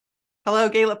Hello,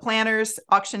 gala planners,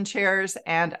 auction chairs,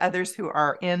 and others who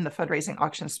are in the fundraising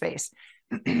auction space.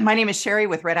 My name is Sherry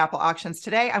with Red Apple Auctions.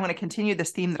 Today, I want to continue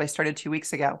this theme that I started 2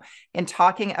 weeks ago in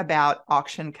talking about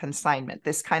auction consignment,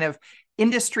 this kind of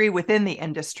industry within the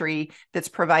industry that's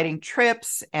providing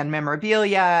trips and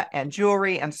memorabilia and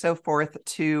jewelry and so forth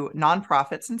to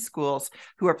nonprofits and schools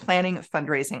who are planning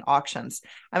fundraising auctions.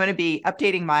 I'm going to be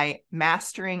updating my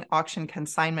Mastering Auction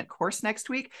Consignment course next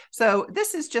week. So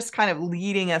this is just kind of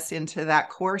leading us into that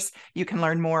course. You can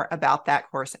learn more about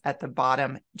that course at the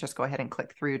bottom. Just go ahead and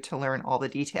click through to learn all the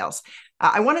details.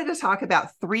 I wanted to talk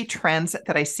about 3 trends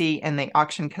that I see in the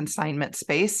auction consignment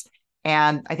space.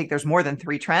 And I think there's more than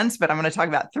 3 trends, but I'm going to talk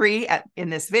about 3 in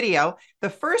this video.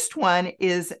 The first one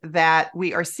is that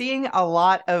we are seeing a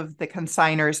lot of the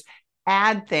consigners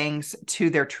add things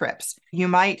to their trips. You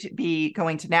might be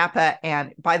going to Napa,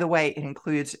 and by the way, it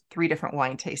includes 3 different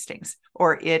wine tastings,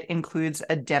 or it includes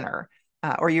a dinner,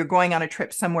 or you're going on a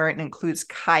trip somewhere and it includes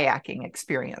kayaking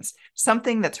experience,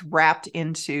 something that's wrapped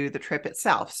into the trip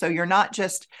itself. So you're not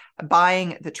just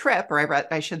buying the trip, or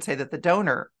I should say that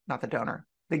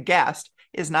the guest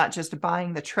is not just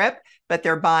buying the trip, but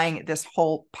they're buying this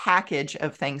whole package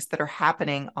of things that are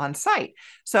happening on site.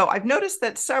 So I've noticed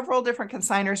that several different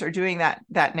consigners are doing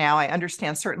that now. I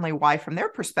understand certainly why from their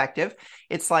perspective.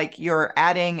 It's like you're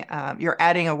adding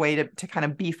a way to kind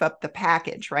of beef up the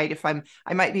package, right? If I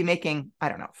might be making, I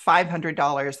don't know,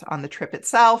 $500 on the trip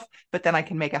itself, but then I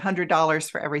can make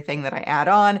 $100 for everything that I add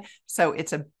on. So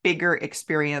it's a bigger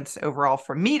experience overall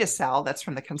for me to sell. That's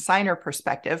from the consigner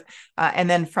perspective. And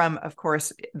then from, of course,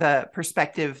 the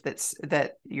perspective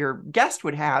that your guest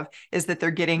would have is that they're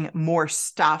getting more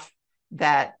stuff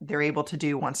that they're able to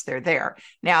do once they're there.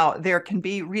 Now, there can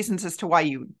be reasons as to why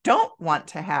you don't want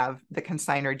to have the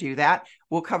consigner do that.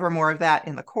 We'll cover more of that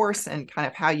in the course and kind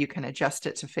of how you can adjust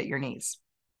it to fit your needs.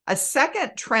 A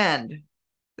second trend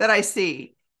that I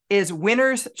see is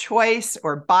winner's choice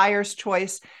or buyer's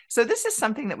choice. So this is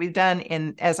something that we've done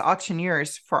as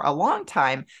auctioneers for a long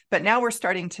time, but now we're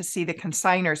starting to see the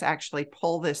consigners actually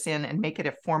pull this in and make it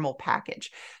a formal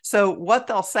package. So what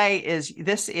they'll say is,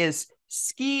 this is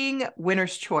skiing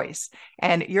winner's choice.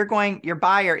 And your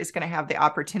buyer is going to have the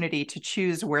opportunity to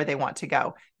choose where they want to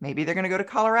go. Maybe they're going to go to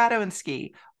Colorado and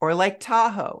ski, or Lake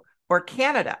Tahoe, or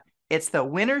Canada. It's the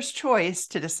winner's choice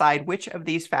to decide which of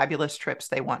these fabulous trips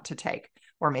they want to take.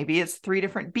 Or maybe it's 3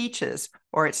 different beaches,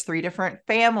 or it's 3 different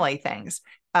family things.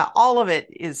 All of it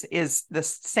is the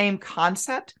same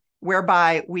concept,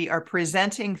 whereby we are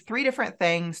presenting 3 different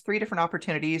things, 3 different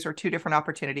opportunities, or 2 different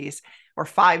opportunities, or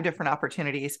 5 different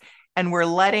opportunities. And we're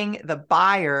letting the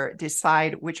buyer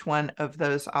decide which one of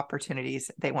those opportunities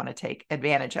they want to take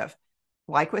advantage of.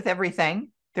 Like with everything,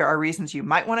 there are reasons you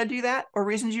might want to do that, or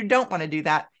reasons you don't want to do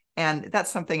that. And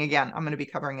that's something, again, I'm going to be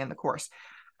covering in the course.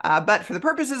 But for the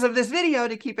purposes of this video,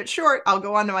 to keep it short, I'll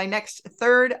go on to my next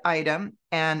third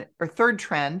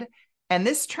trend. And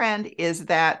this trend is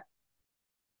that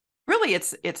really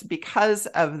it's because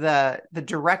of the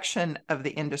direction of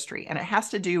the industry. And it has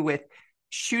to do with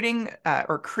shooting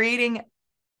or creating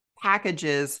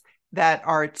packages that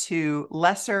are to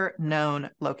lesser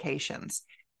known locations.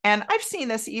 And I've seen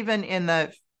this even in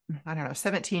the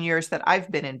 17 years that I've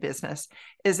been in business,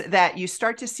 is that you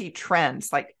start to see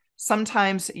trends. Like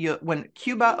sometimes when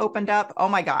Cuba opened up, oh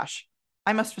my gosh,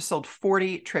 I must have sold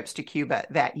 40 trips to Cuba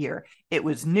that year. It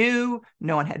was new.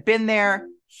 No one had been there.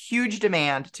 Huge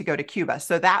demand to go to Cuba.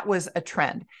 So that was a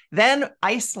trend. Then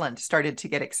Iceland started to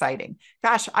get exciting.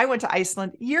 Gosh, I went to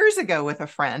Iceland years ago with a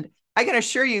friend. I can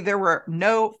assure you there were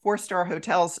no 4-star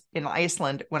hotels in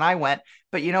Iceland when I went.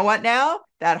 But you know what now?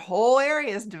 That whole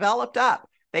area is developed up.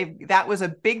 That was a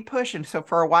big push. And so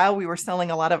for a while, we were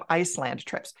selling a lot of Iceland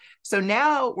trips. So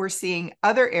now we're seeing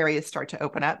other areas start to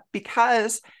open up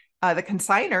because the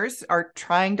consigners are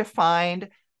trying to find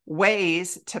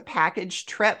ways to package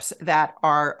trips that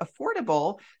are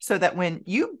affordable so that when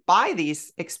you buy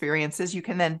these experiences, you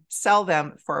can then sell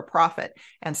them for a profit.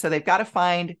 And so they've got to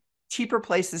find cheaper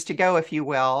places to go, if you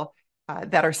will,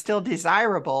 that are still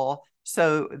desirable,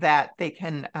 so that they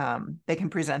can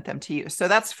present them to you. So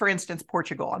that's, for instance,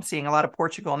 Portugal. I'm seeing a lot of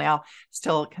Portugal now,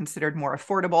 still considered more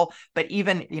affordable, but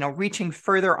even, reaching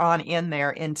further on in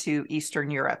there into Eastern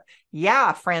Europe.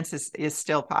 Yeah, France is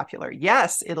still popular.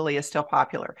 Yes, Italy is still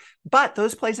popular, but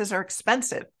those places are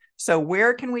expensive. So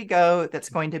where can we go that's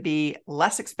going to be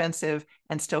less expensive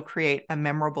and still create a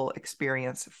memorable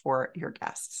experience for your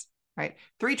guests, right?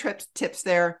 3 tips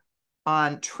there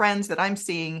on trends that I'm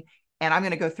seeing. And I'm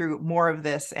going to go through more of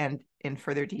this and in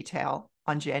further detail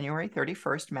on January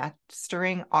 31st,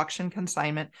 Mastering Auction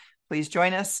Consignment. Please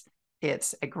join us.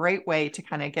 It's a great way to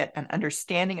kind of get an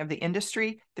understanding of the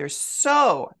industry. There's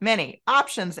so many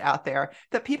options out there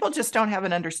that people just don't have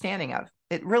an understanding of.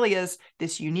 It really is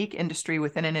this unique industry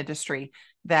within an industry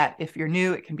that if you're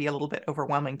new, it can be a little bit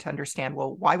overwhelming to understand,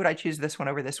 well, why would I choose this one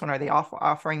over this one? Are they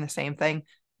offering the same thing?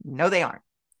 No, they aren't.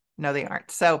 No, they aren't.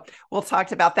 So we'll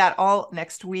talk about that all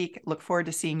next week. Look forward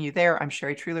to seeing you there. I'm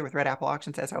Sherry Truler with Red Apple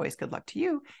Auctions. As always, good luck to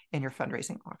you in your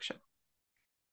fundraising auction.